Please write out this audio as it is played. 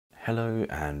Hello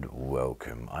and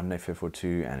welcome. I'm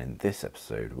Nathan42 and in this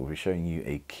episode we'll be showing you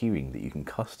a keyring that you can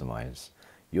customize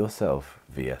yourself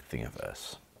via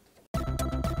Thingiverse.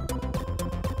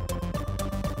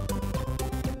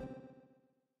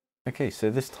 Okay, so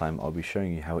this time I'll be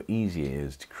showing you how easy it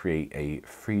is to create a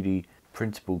 3D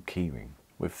printable keyring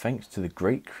with thanks to the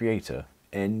great creator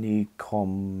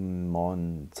Montero.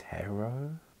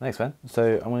 Thanks man.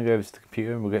 So I'm going to go over to the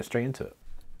computer and we'll get straight into it.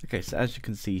 Okay, so as you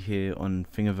can see here on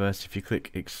Thingiverse, if you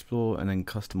click explore and then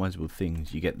customizable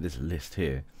things, you get this list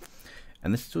here.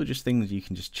 And this is all just things you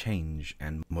can just change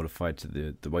and modify to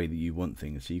the way that you want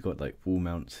things. So you've got like wall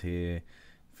mounts here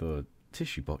for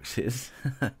tissue boxes.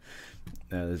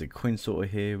 There's a coin sorter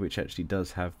here which actually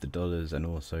does have the dollars and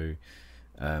also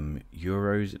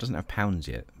euros. It doesn't have pounds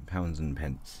yet, pounds and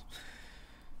pence,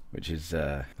 which is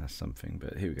that's something.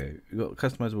 But here we go. We've got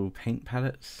customizable paint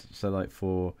palettes, so like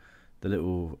for the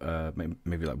little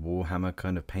maybe like Warhammer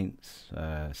kind of paints,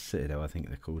 Citadel I think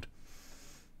they're called.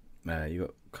 You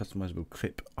got customizable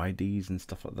clip IDs and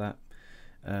stuff like that.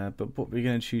 But what we're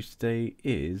going to choose today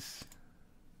is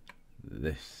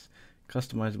this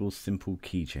customizable simple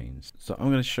keychains. So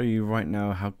I'm going to show you right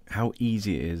now how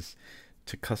easy it is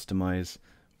to customize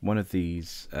one of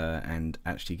these and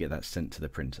actually get that sent to the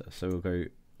printer. So we'll go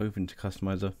open to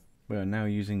Customizer. We are now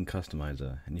using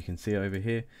Customizer, and you can see over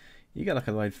here you get like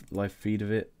a live feed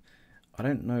of it. I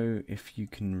don't know if you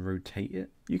can rotate it.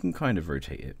 You can kind of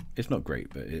rotate it. It's not great,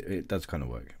 but it does kind of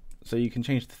work. So you can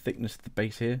change the thickness of the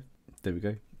base here. There we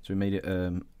go. So we made it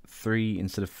 3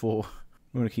 instead of 4.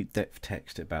 We want to keep depth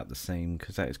text about the same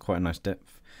because that is quite a nice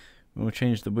depth. We'll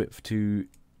change the width to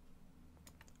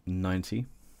 90.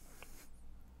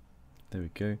 There we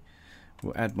go.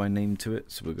 We'll add my name to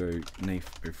it. So we'll go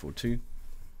Nath042.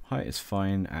 Height is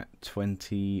fine at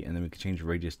 20, and then we can change the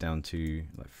radius down to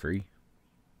like 3.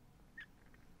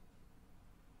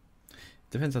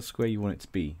 Depends how square you want it to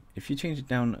be. If you change it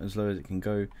down as low as it can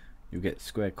go, you'll get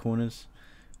square corners.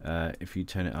 If you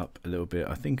turn it up a little bit,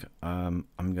 I think I'm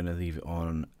going to leave it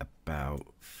on about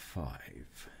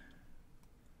 5.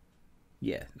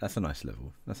 Yeah, that's a nice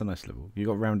level. That's a nice level. You've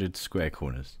got rounded square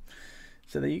corners.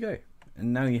 So there you go.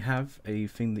 And now you have a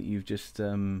thing that you've just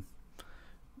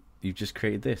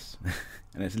created this.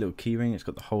 And it's a little keyring. It's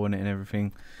got the hole in it and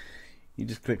everything. You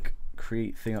just click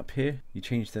create thing up here. You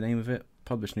change the name of it,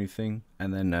 publish new thing,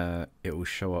 and then it will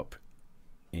show up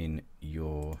in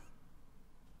your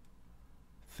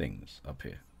things up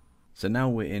here. So now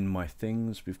we're in my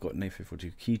things. We've got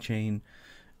Nath042 keychain,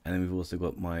 and then we've also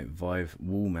got my Vive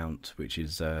wall mount, which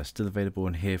is still available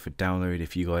in here for download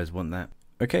if you guys want that.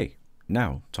 Okay,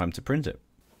 now time to print it.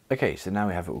 Okay, so now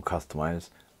we have it all customized.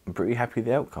 I'm pretty happy with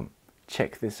the outcome.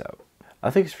 Check this out.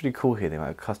 I think it's pretty cool here, the amount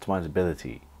of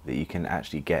customizability that you can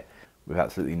actually get with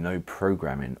absolutely no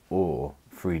programming or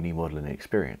 3D modeling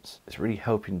experience. It's really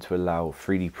helping to allow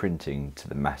 3D printing to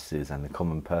the masses and the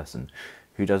common person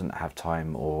who doesn't have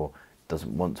time or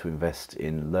doesn't want to invest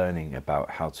in learning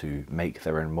about how to make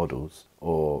their own models,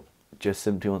 or just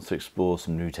simply wants to explore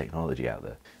some new technology out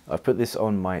there. I've put this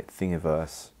on my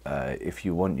Thingiverse. If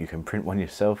you want, you can print one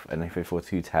yourself, a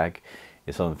Nath042 tag.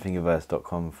 It's on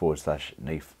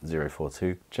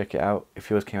thingiverse.com/Nath042. Check it out. If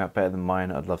yours came out better than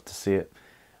mine, I'd love to see it.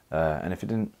 And if it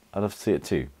didn't, I'd love to see it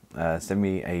too. Send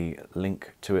me a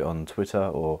link to it on Twitter,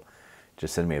 or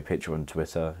just send me a picture on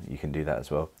Twitter. You can do that as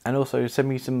well. And also send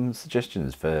me some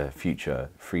suggestions for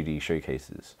future 3D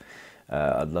showcases.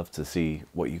 I'd love to see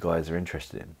what you guys are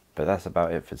interested in. But that's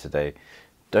about it for today.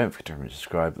 Don't forget to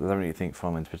subscribe. Let me know what you think.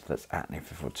 Follow me on Twitter. That's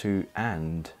 @Nath042.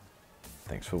 And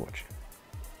thanks for watching.